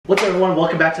What's up everyone,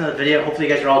 welcome back to another video. Hopefully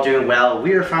you guys are all doing well.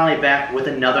 We are finally back with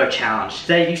another challenge.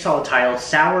 Today you saw the title,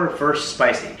 Sour versus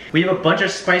Spicy. We have a bunch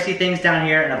of spicy things down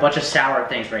here and a bunch of sour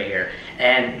things right here.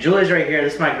 And Julia's right here,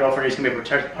 this is my girlfriend who's going to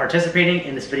be participating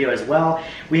in this video as well.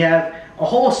 We have a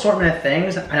whole assortment of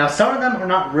things. Now some of them are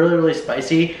not really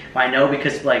spicy, I know,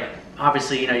 because like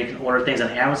obviously, you know, you can order things on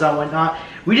Amazon and whatnot.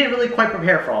 We didn't really quite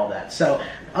prepare for all that. So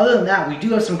other than that, we do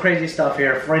have some crazy stuff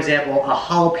here. For example, a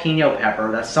jalapeno pepper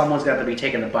that someone's got to be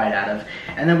taking a bite out of.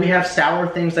 And then we have sour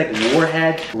things like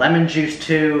Warhead, lemon juice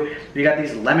too. We got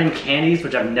these lemon candies,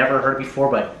 which I've never heard before,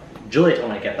 but Julia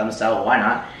told me to get them, so why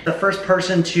not? The first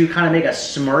person to kind of make a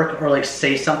smirk or like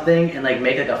say something and like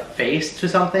make like a face to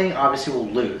something, obviously will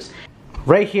lose.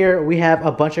 Right here, we have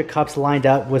a bunch of cups lined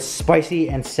up with spicy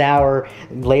and sour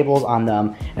labels on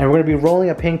them. And we're gonna be rolling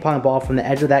a ping pong ball from the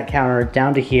edge of that counter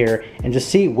down to here and just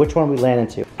see which one we land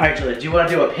into. All right, Julia, do you wanna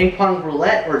do a ping pong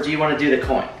roulette or do you wanna do the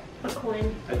coin? A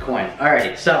coin. A coin.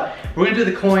 Alrighty, so we're gonna do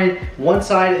the coin. One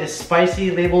side is spicy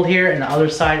labeled here and the other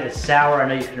side is sour. I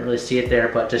know you couldn't really see it there,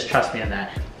 but just trust me on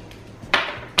that.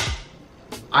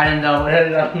 I didn't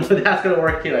know, but that's gonna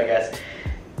work too, I guess.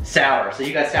 Sour, so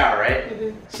you got sour, right?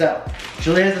 Mm-hmm. So,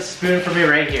 Julia has a spoon for me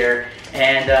right here,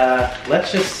 and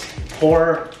let's just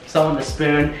pour some in the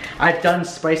spoon. I've done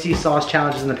spicy sauce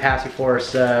challenges in the past before,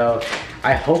 so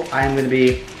I hope I'm gonna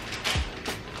be,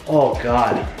 oh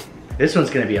God, this one's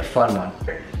gonna be a fun one.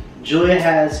 Julia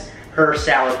has her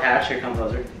sour patch, here, come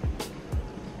closer.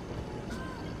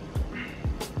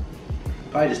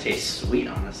 Probably just tastes sweet,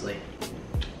 honestly.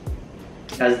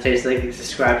 How does it taste like?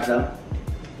 Describe to them.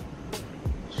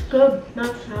 Good,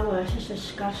 not sour, it's just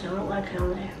disgusting. I don't like it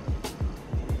on there.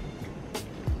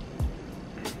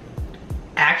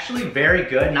 Actually very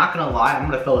good, not gonna lie, I'm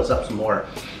gonna fill this up some more.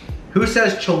 Who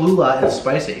says Cholula is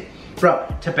spicy?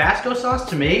 Bro, Tabasco sauce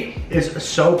to me is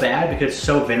so bad because it's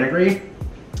so vinegary.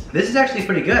 This is actually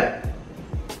pretty good.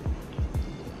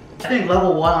 I think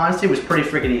level 1 honestly was pretty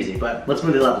freaking easy, but let's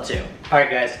move to level 2. All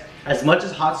right guys, as much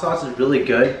as hot sauce is really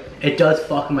good, it does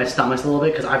fuck with my stomach a little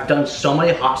bit because I've done so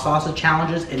many hot sauce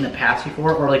challenges in the past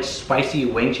before, or like spicy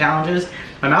wing challenges.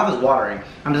 My mouth is watering.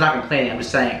 I'm just not complaining, I'm just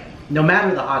saying, no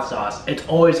matter the hot sauce, it's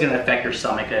always gonna affect your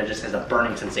stomach because it just has a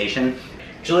burning sensation.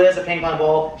 Julia has a ping pong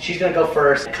ball, she's gonna go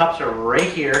first. The cups are right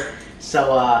here,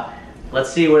 so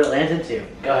let's see what it lands into.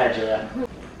 Go ahead, Julia.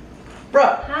 Bro!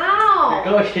 How?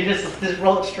 Go, you just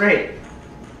roll it straight.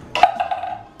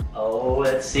 Oh,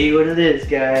 let's see what it is,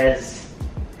 guys.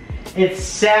 It's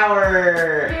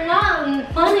sour. You're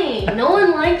not funny. No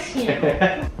one likes you.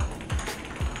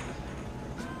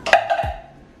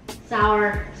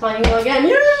 Sour. So you go again.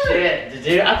 Yeah. Shit,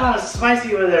 dude. I thought it was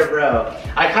spicy over there, bro.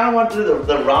 I kind of want to do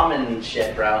the ramen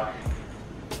shit, bro.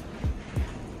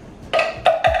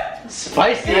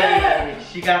 Spicy. Yeah.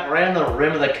 She got right on the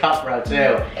rim of the cup, bro,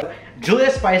 too.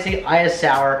 Julia's spicy. I is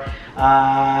sour.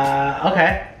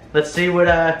 Okay. Let's see what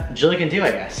Julia can do,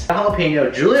 I guess.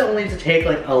 Jalapeno, Julia only needs to take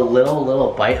like a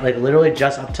little bite, like literally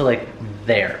just up to like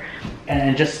there.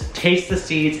 And just taste the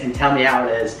seeds and tell me how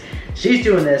it is. She's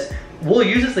doing this. We'll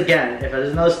use this again. If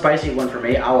there's another spicy one for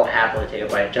me, I will happily take a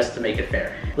bite just to make it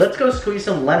fair. Let's go squeeze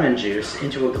some lemon juice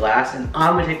into a glass, and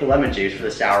I'm gonna take the lemon juice for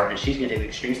the sour, and she's gonna take the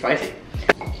extreme spicy.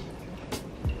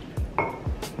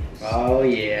 Oh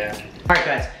yeah. All right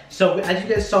guys, so as you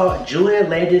guys saw, Julia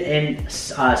landed in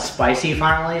spicy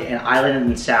finally, and I landed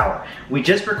in sour. We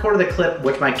just recorded the clip,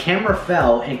 which my camera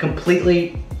fell and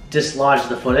completely dislodged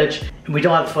the footage, and we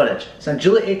don't have the footage. So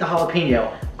Julia ate the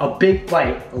jalapeno, a big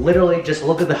bite, literally just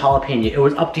look at the jalapeno. It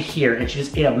was up to here, and she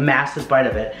just ate a massive bite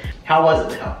of it. How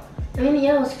was it, though? I mean,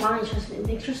 yeah, it was fine, it's just, it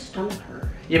makes your stomach hurt.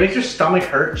 Yeah, it makes your stomach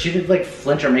hurt. She didn't like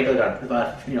flinch or make like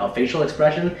a you know, facial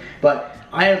expression, but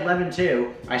I had lemon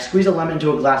too. I squeezed a lemon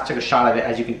into a glass, took a shot of it.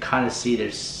 As you can kind of see,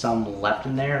 there's some left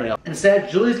in there. Instead,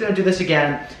 Julie's gonna do this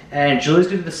again, and Julie's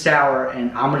gonna do the sour, and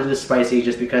I'm gonna do the spicy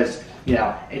just because, you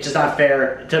know, it's just not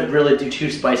fair to really do 2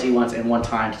 spicy ones in one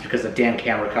time just because the damn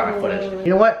camera caught my footage. You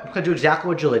know what? I'm gonna do exactly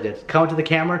what Julie did. Come to the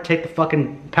camera, take the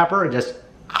fucking pepper, and just...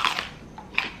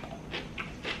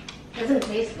 Doesn't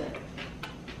taste good.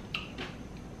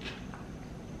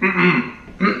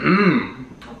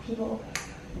 People.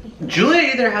 Julia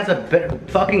either has a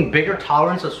fucking bigger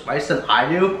tolerance of spice than I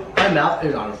do. My mouth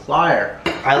is on fire.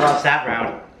 I lost that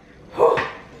round.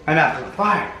 My mouth is on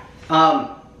fire.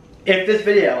 If this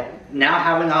video, now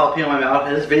having the jalapeno in my mouth,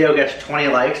 if this video gets 20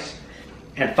 likes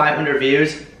and 500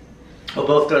 views, we'll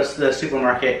both go to the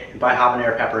supermarket and buy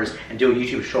habanero peppers and do a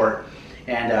YouTube short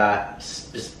and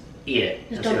just eat it.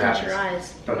 Just don't touch your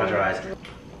eyes. Don't touch your eyes.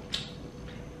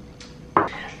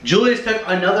 Julia's took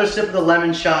another sip of the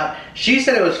lemon shot. She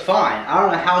said it was fine. I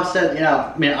don't know how it said, you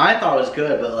know, I mean, I thought it was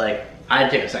good, but like, I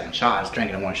didn't take a second shot, I was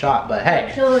drinking in one shot, but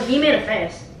hey. So he made a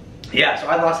face. Yeah, so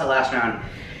I lost that last round.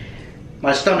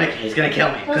 My stomach is gonna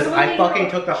kill me because I fucking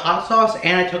took the hot sauce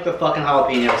and I took the fucking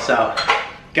jalapeno, so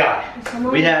God.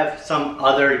 We have some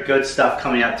other good stuff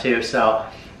coming up too, so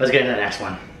let's get into the next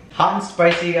one. Hot and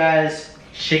spicy, guys.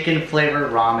 Chicken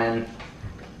flavored ramen.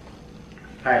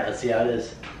 Alright, let's see how it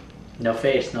is. No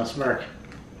face, no smirk.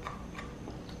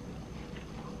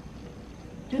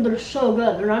 Dude, they're so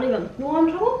good. They're not even. You want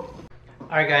trouble?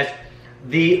 Alright, guys.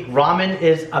 The ramen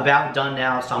is about done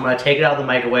now, so I'm gonna take it out of the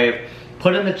microwave,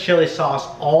 put in the chili sauce,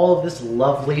 all of this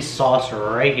lovely sauce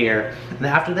right here. And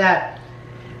after that,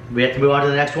 we have to move on to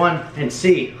the next one and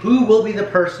see who will be the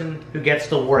person who gets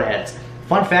the warheads.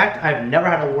 Fun fact, I've never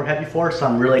had a warhead before, so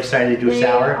I'm really excited to do a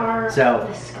sour. They are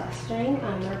disgusting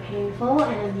and they're painful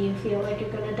and you feel like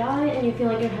you're gonna die and you feel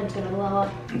like your head's gonna blow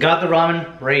up. Got the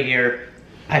ramen right here.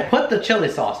 I put the chili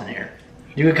sauce in here.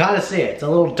 You can kind of see it, it's a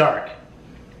little dark,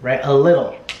 right? A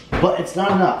little, but it's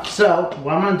not enough. So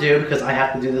what I'm gonna do, because I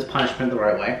have to do this punishment the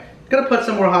right way, I'm gonna put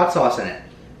some more hot sauce in it.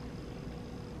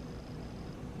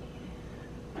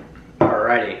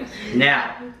 Alrighty,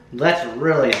 now let's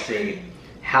really see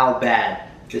how bad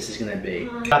this is gonna be.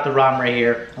 Got the ramen right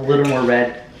here, a little more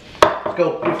red. Let's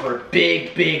go for a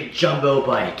big, big jumbo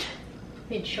bite.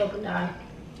 You'd choke and die.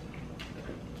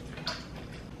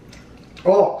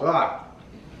 Oh God.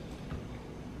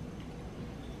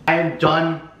 I am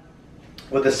done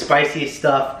with the spicy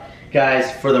stuff,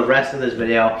 guys, for the rest of this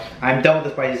video. I'm done with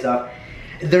the spicy stuff.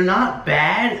 They're not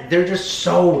bad, they're just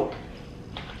so,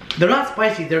 they're not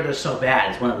spicy, they're just so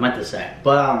bad, is what I meant to say.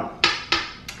 But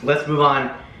let's move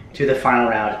on to the final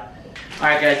round.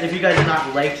 Alright guys, if you guys have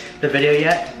not liked the video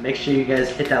yet, make sure you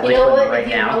guys hit that like button right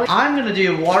now. I'm gonna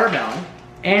do watermelon,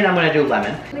 and I'm gonna do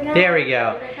lemon. There we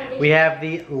go. We have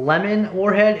the lemon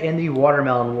warhead and the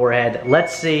watermelon warhead.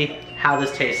 Let's see how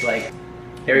this tastes like.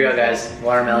 Here we go guys,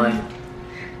 watermelon.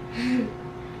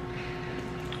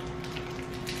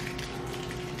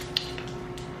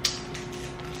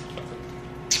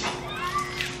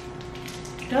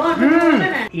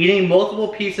 Eating multiple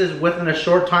pieces within a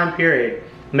short time period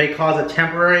may cause a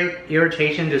temporary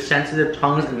irritation to sensitive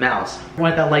tongues and mouths.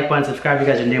 Hit that like button, subscribe if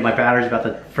you guys are new. My battery's about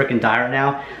to freaking die right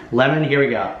now. Lemon, here we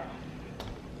go.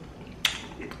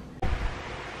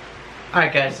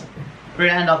 Alright guys, we're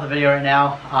gonna end off the video right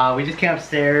now. We just came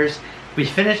upstairs. We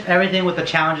finished everything with the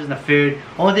challenges and the food.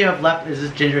 Only thing I've left is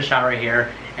this ginger shot right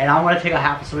here. And I want to take a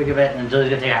half a swig of it, and Julie's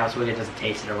gonna take a half a swig of it just to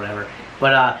taste it or whatever.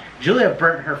 But Julia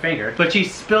burnt her finger, but she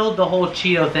spilled the whole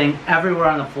Cheeto thing everywhere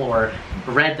on the floor,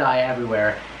 red dye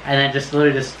everywhere, and then just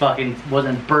literally just fucking was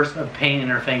in burst of pain in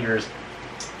her fingers.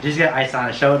 Just got ice on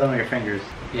it, show them your fingers.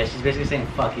 Yeah, she's basically saying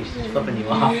fuck you, she's just flipping you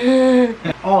off.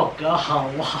 Oh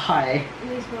God, why?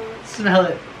 Smell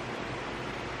it.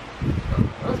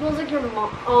 It smells like your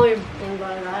mom. Oh, your thing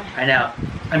by that. I know.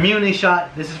 Immunity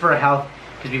shot, this is for our health,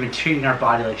 because we've been treating our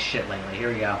body like shit lately.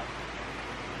 Here we go.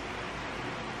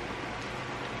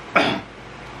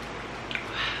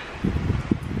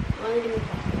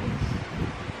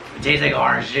 It tastes like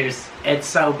orange juice. It's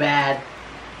so bad.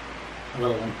 A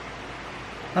little one.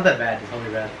 Not that bad, it's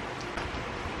totally bad.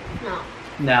 No.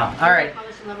 No. Alright. How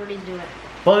celebrities do it.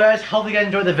 Well guys, hope you guys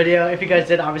enjoyed the video. If you guys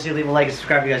did, obviously leave a like and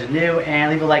subscribe if you guys are new.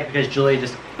 And leave a like because Julie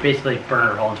just basically burned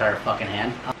her whole entire fucking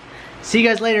hand. See you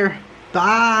guys later.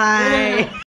 Bye!